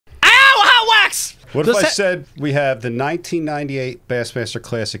Max? What if I said we have the 1998 Bassmaster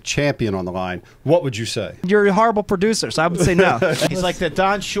Classic Champion on the line? What would you say? You're a horrible producer, so I would say no. He's like the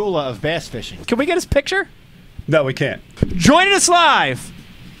Don Shula of bass fishing. Can we get his picture? No, we can't. Joining us live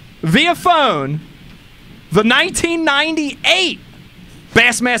via phone, the 1998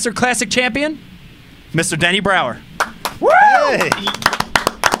 Bassmaster Classic Champion, Mr. Denny Brauer. Woo! Hey!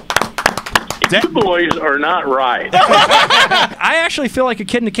 You boys are not right. I actually feel like a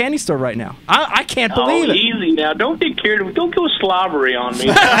kid in a candy store right now. I can't believe it. Easy now. Don't get carried away. Don't go slobbery on me.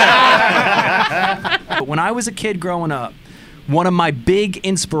 When I was a kid growing up, one of my big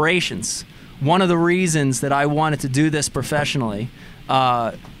inspirations, one of the reasons that I wanted to do this professionally,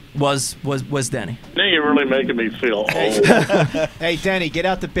 was Denny. Now you're really making me feel old. Hey, Denny, get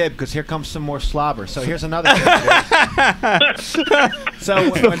out the bib because here comes some more slobber. So here's another picture.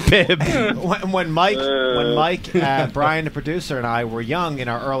 So when Mike, Brian, the producer, and I were young in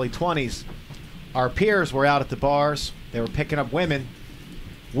our early 20s, our peers were out at the bars. They were picking up women.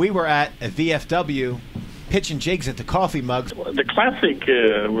 We were at a VFW pitching jigs into coffee mugs. The Classic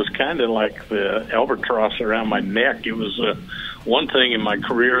was kind of like the albatross around my neck. It was one thing in my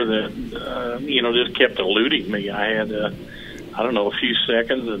career that, you know, just kept eluding me. I had, I don't know, a few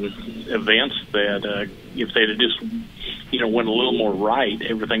seconds and events that if they'd have just, you know, went a little more right,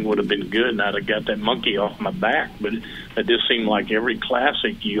 everything would have been good, and I'd have got that monkey off my back. But it just seemed like every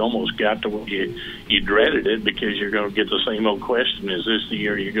Classic, you almost got to where you dreaded it because you're going to get the same old question: is this the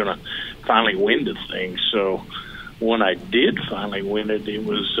year you're going to finally win the thing? So when I did finally win it, it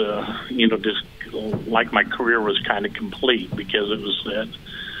was, you know, just like my career was kind of complete, because it was that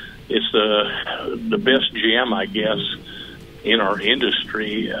it's the best gem, I guess, in our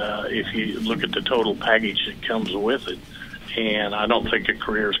industry if you look at the total package that comes with it. And I don't think a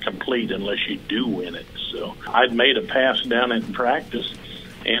career is complete unless you do win it. So I'd made a pass down in practice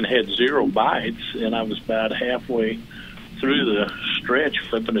and had 0 bites, and I was about halfway through the stretch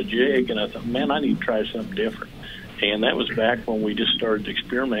flipping a jig, and I thought, man, I need to try something different. And that was back when we just started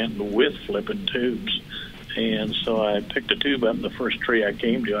experimenting with flipping tubes. And so I picked a tube up, and the first tree I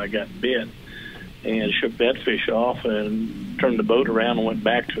came to, I got bit, and shook that fish off and turned the boat around and went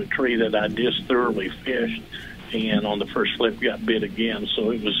back to a tree that I just thoroughly fished. And on the first flip, got bit again.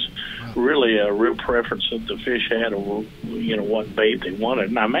 So it was really a real preference that the fish had over, you know, what bait they wanted.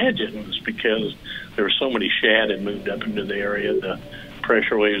 And I imagine it was because there were so many shad that moved up into the area. The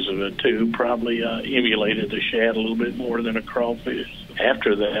pressure waves of a tube probably emulated the shad a little bit more than a crawfish.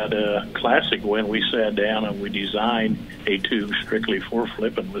 After that Classic win, we sat down and we designed a tube strictly for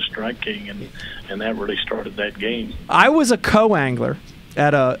flipping with Strike King, and that really started that game. I was a co-angler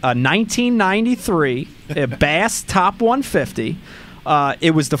at a 1993 Bass Top 150.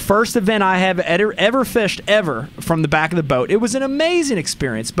 It was the first event I have ever fished from the back of the boat. It was an amazing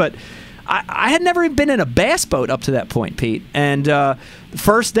experience, but I had never been in a bass boat up to that point, Pete. And the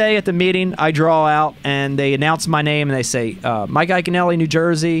first day at the meeting, I draw out, and they announce my name, and they say, Mike Iaconelli, New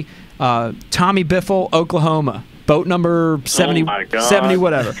Jersey, Tommy Biffle, Oklahoma. Boat number 70, 70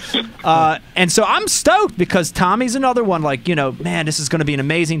 whatever. And so I'm stoked because Tommy's another one, like, you know, man, this is going to be an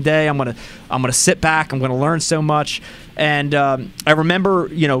amazing day. I'm gonna sit back. I'm going to learn so much. And I remember,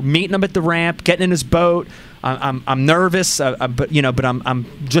 you know, meeting him at the ramp, getting in his boat. I'm nervous, but you know, but I'm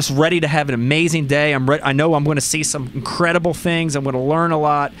just ready to have an amazing day. I know I'm going to see some incredible things. I'm going to learn a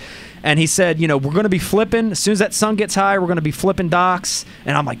lot. And he said, you know, we're going to be flipping. As soon as that sun gets high, we're going to be flipping docks.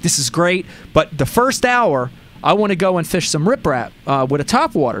 And I'm like, this is great. But the first hour, I want to go and fish some riprap with a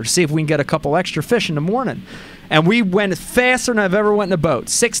topwater to see if we can get a couple extra fish in the morning. And we went faster than I've ever went in a boat,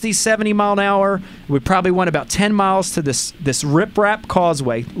 60, 70 mile an hour. We probably went about 10 miles to this riprap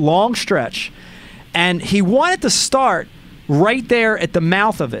causeway, long stretch. And he wanted to start right there at the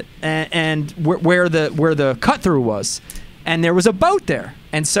mouth of it, and where the cut through was, and there was a boat there.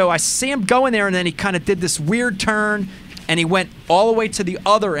 And so I see him going there, and then he kind of did this weird turn, and he went all the way to the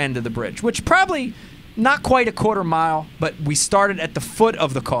other end of the bridge, which probably not quite a quarter mile, but we started at the foot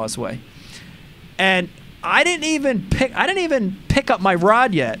of the causeway. And I didn't even pick up my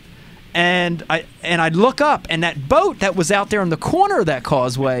rod yet, and I look up, and that boat that was out there in the corner of that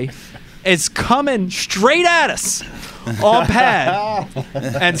causeway is coming straight at us on pad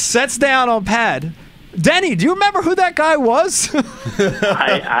and sets down on pad. Denny, do you remember who that guy was?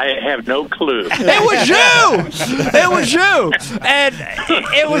 I have no clue. It was you! It was you! And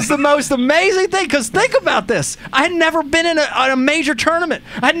it was the most amazing thing, because think about this. I had never been in a major tournament.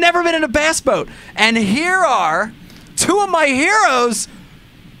 I had never been in a bass boat. And here are two of my heroes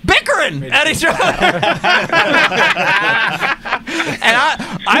bickering at each other. And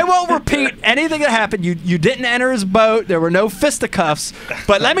I won't repeat anything that happened. You didn't enter his boat. There were no fisticuffs.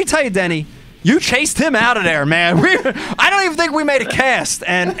 But let me tell you, Denny, You chased him out of there, man. I don't even think we made a cast,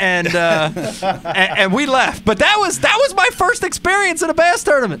 and we left. But that was my first experience in a bass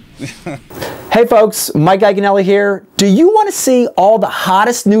tournament. Hey folks, Mike Iaconelli here. Do you want to see all the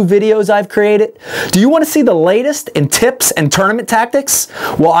hottest new videos I've created? Do you want to see the latest in tips and tournament tactics?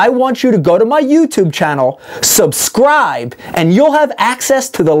 Well, I want you to go to my YouTube channel, subscribe, and you'll have access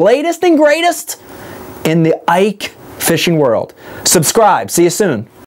to the latest and greatest in the Ike fishing world. Subscribe. See you soon.